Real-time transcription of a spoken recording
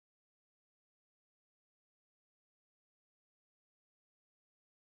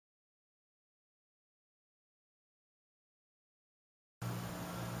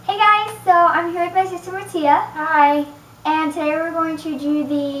so I'm here with my sister Martia. Hi. And today we're going to do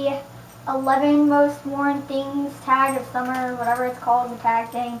the 11 most worn things tag of summer, whatever it's called, the tag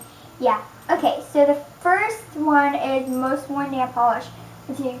thing. Yeah. Okay, so the first one is most worn nail polish.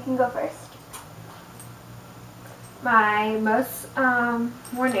 Martia, you can go first. My most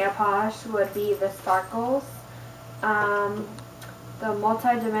worn nail polish would be the Sparkles, the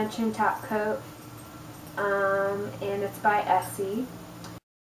Multi-Dimension Top Coat, and it's by Essie.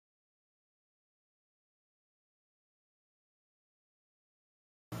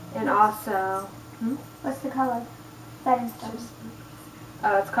 And also, What's the color? Set in Stone.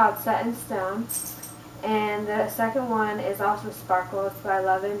 It's called Set in Stone. And the second one is also Sparkles by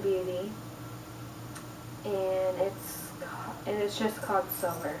Love and Beauty. And it's just called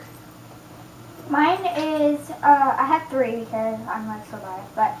Silver. Mine is, I have three because I'm like so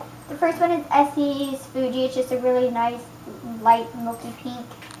biased, but the first one is Essie's Fuji. It's just a really nice, light, milky pink.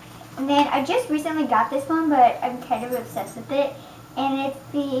 And then I just recently got this one, but I'm kind of obsessed with it. And it's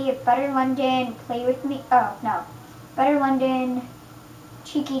the Butter London Play With Me, Butter London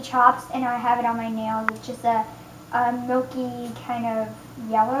Cheeky Chops, and I have it on my nails. It's just a milky kind of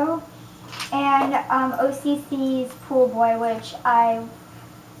yellow. And OCC's Pool Boy, which I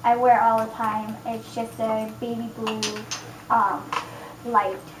wear all the time. It's just a baby blue,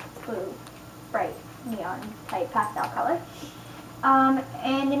 light blue, bright neon type pastel color.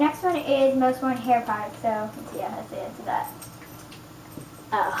 And the next one is most worn hair product. So yeah, has to answer that.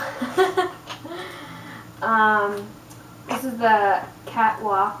 This is the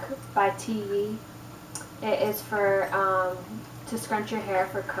Catwalk by TV. It is for to scrunch your hair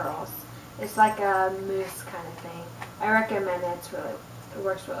for curls. It's like a mousse kind of thing. I recommend it. It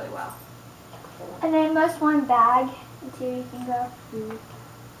works really well. And then most worn bag. Let's see where you can go.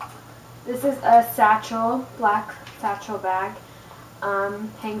 This is a satchel, black satchel bag.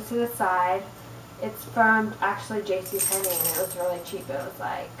 Hangs to the side. It's from actually JCPenney, and it was really cheap. It was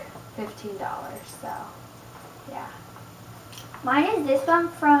like $15. So, yeah. Mine is this one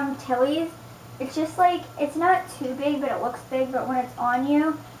from Tilly's. It's just like, it's not too big, but it looks big, but when it's on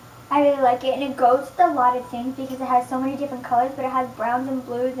you, I really like it. And it goes with a lot of things because it has so many different colors, but it has browns and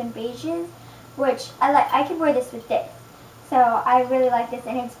blues and beiges, which I like. I could wear this with this. So I really like this,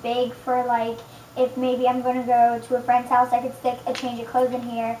 and it's big for like, if maybe I'm going to go to a friend's house, I could stick a change of clothes in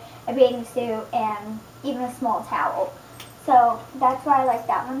here, a bathing suit, and even a small towel. So that's why I like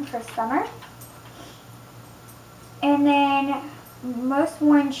that one for summer. And then most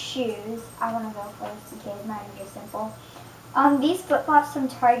worn shoes, I want to go first because mine are just simple. These flip-flops from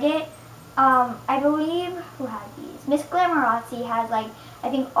Target, I believe, who has these? Miss Glamorazzi has like, I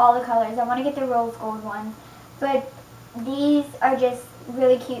think all the colors. I want to get the rose gold ones, but these are just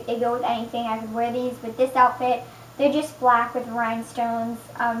really cute. They go with anything. I could wear these with this outfit. They're just black with rhinestones,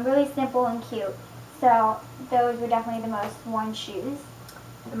 really simple and cute. So those were definitely the most worn shoes.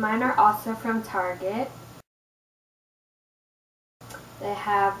 And mine are also from Target. They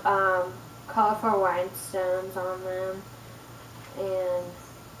have colorful rhinestones on them and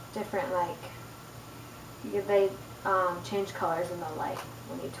different they change colors in the light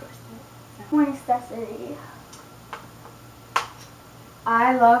when you twist it. So. One accessory.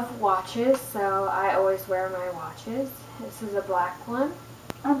 I love watches, so I always wear my watches. This is a black one.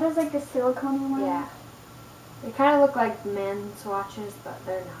 Aren't those like the silicone ones? Yeah. They kind of look like men's watches, but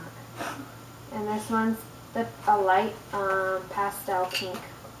they're not. And this one's a light pastel pink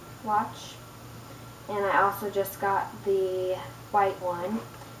watch. And I also just got the white one.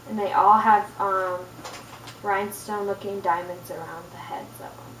 And they all have rhinestone looking diamonds around the heads of them.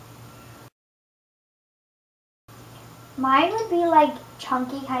 Mine would be like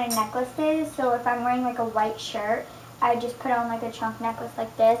chunky kind of necklaces. So if I'm wearing like a white shirt, I just put on like a chunk necklace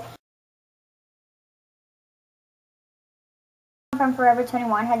like this. From Forever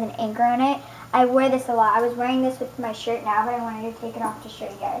 21 has an anchor on it. I wear this a lot. I was wearing this with my shirt now, but I wanted to take it off to show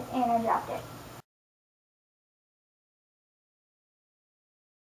you guys, and I dropped it.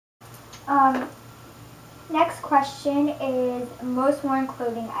 Next question is most worn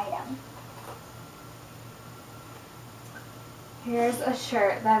clothing item. Here's a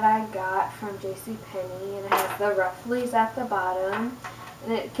shirt that I got from JCPenney, and it has the ruffles at the bottom.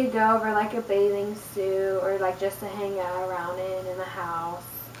 And it could go over like a bathing suit or like just to hang out around in the house.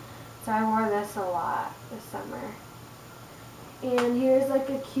 So I wore this a lot this summer. And here's like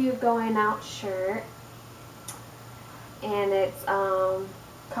a cute going out shirt. And it's,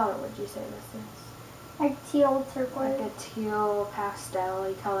 color would you say this is? Like teal turquoise. Like a teal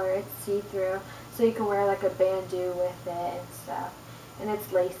pastel-y color. It's see-through. So you can wear like a bandeau with it and stuff. And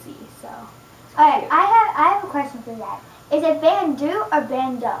it's lacy, so. Alright, I have a question for that. Is it bandeau or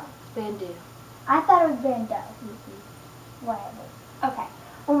bandeau? Bandeau. I thought it was bandeau. Whatever. Okay.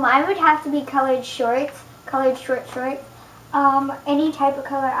 Well, mine would have to be colored shorts, colored short shorts. Any type of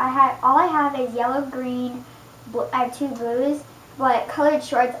color. All I have is yellow, green. I have 2 blues, but colored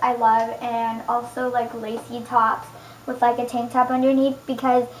shorts I love, and also like lacy tops with like a tank top underneath,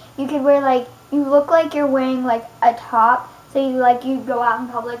 because you could wear like, you look like you're wearing like a top, so you go out in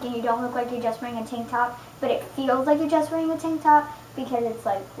public and you don't look like you're just wearing a tank top, but it feels like you're just wearing a tank top because it's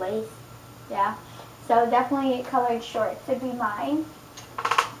like lace. Yeah. So definitely colored shorts would be mine.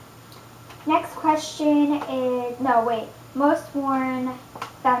 Next question is, most worn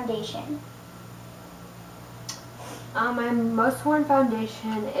foundation. My most worn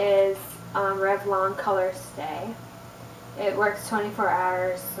foundation is Revlon Color Stay. It works 24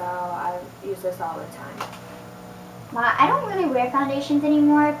 hours, so I use this all the time. I don't really wear foundations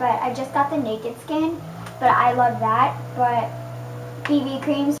anymore, but I just got the Naked Skin, but I love that. But BB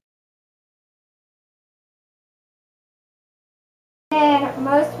creams. And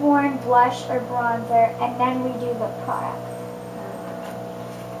most worn blush or bronzer, and then we do lip products.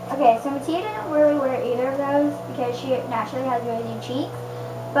 Okay, so Mattia didn't really wear either of those because she naturally has rosy cheeks,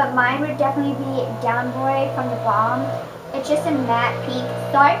 but mine would definitely be Down Boy from The Balm. It's just a matte pink.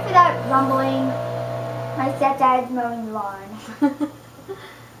 Sorry for that rumbling. My stepdad's mowing the lawn.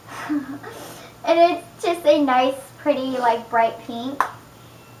 And it's just a nice, pretty, like bright pink.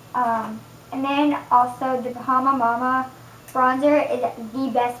 And then also the Bahama Mama bronzer is the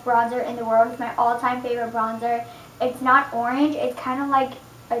best bronzer in the world. It's my all-time favorite bronzer. It's not orange. It's kind of like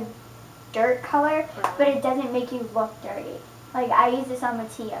a dirt color, but it doesn't make you look dirty. Like, I use this on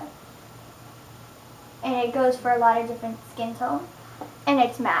Mattia. And it goes for a lot of different skin tones. And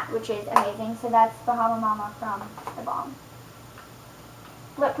it's matte, which is amazing. So that's Bahama Mama from The Balm.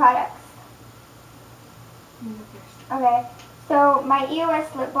 Lip products. Okay, so my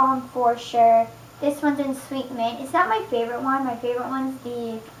EOS lip balm for sure. This one's in Sweet Mint. It's not my favorite one. My favorite one's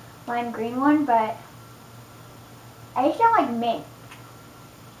the lime green one, but I actually don't like mint.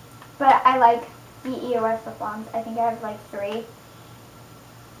 But I like the EOS lip balms. I think I have like 3.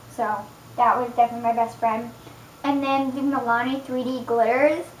 So that was definitely my best friend. And then the Milani 3D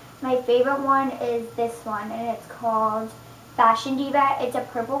glitters. My favorite one is this one, and it's called Fashion Diva. It's a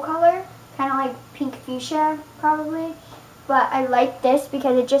purple color, kind of like pink fuchsia probably. But I like this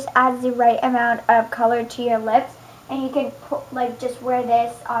because it just adds the right amount of color to your lips, and you can just wear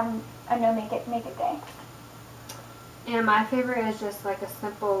this on a no makeup day. And my favorite is just like a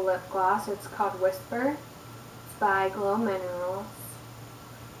simple lip gloss. It's called Whisper. It's by Glow Minerals.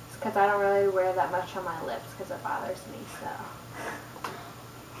 It's because I don't really wear that much on my lips because it bothers me, so.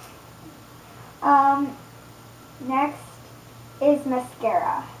 Next is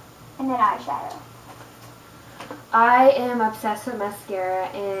mascara, and then eyeshadow. I am obsessed with mascara,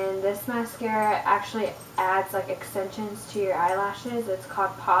 and this mascara actually adds like extensions to your eyelashes. It's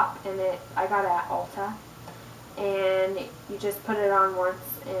called Pop, and I got it at Ulta. And you just put it on once,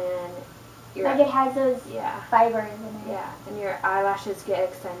 and it has those fibers in it. Yeah, and your eyelashes get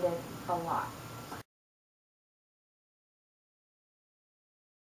extended a lot.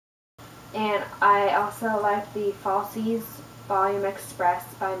 And I also like the Falsies Volume Express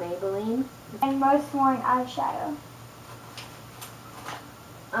by Maybelline. And most worn eyeshadow.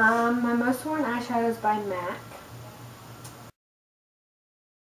 My most worn eyeshadow is by MAC.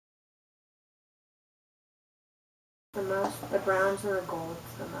 The browns and the golds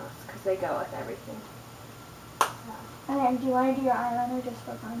the most, because they go with everything. And then do you want to do your eyeliner just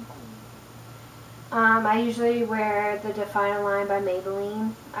for fun? I usually wear the Define Line by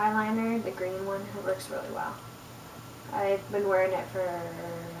Maybelline eyeliner, the green one. It works really well. I've been wearing it for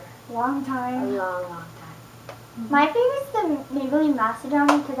a long time. A long, long time. My favorite is the Maybelline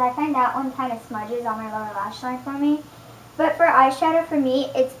Macedon because I find that one kind of smudges on my lower lash line for me. But for eyeshadow, for me,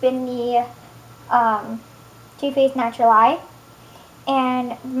 it's been the Too Faced Natural Eye.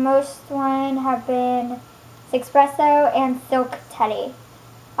 And most one have been Espresso and Silk Teddy.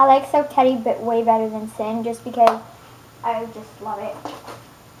 I like Silk Teddy way better than Sin just because I just love it.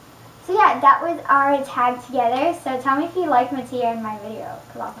 So yeah, that was our tag together. So tell me if you like Mattia in my video,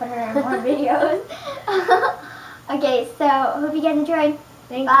 because I'll put her in more videos. Okay, so hope you guys enjoyed.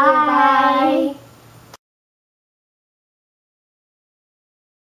 Thank you. Bye.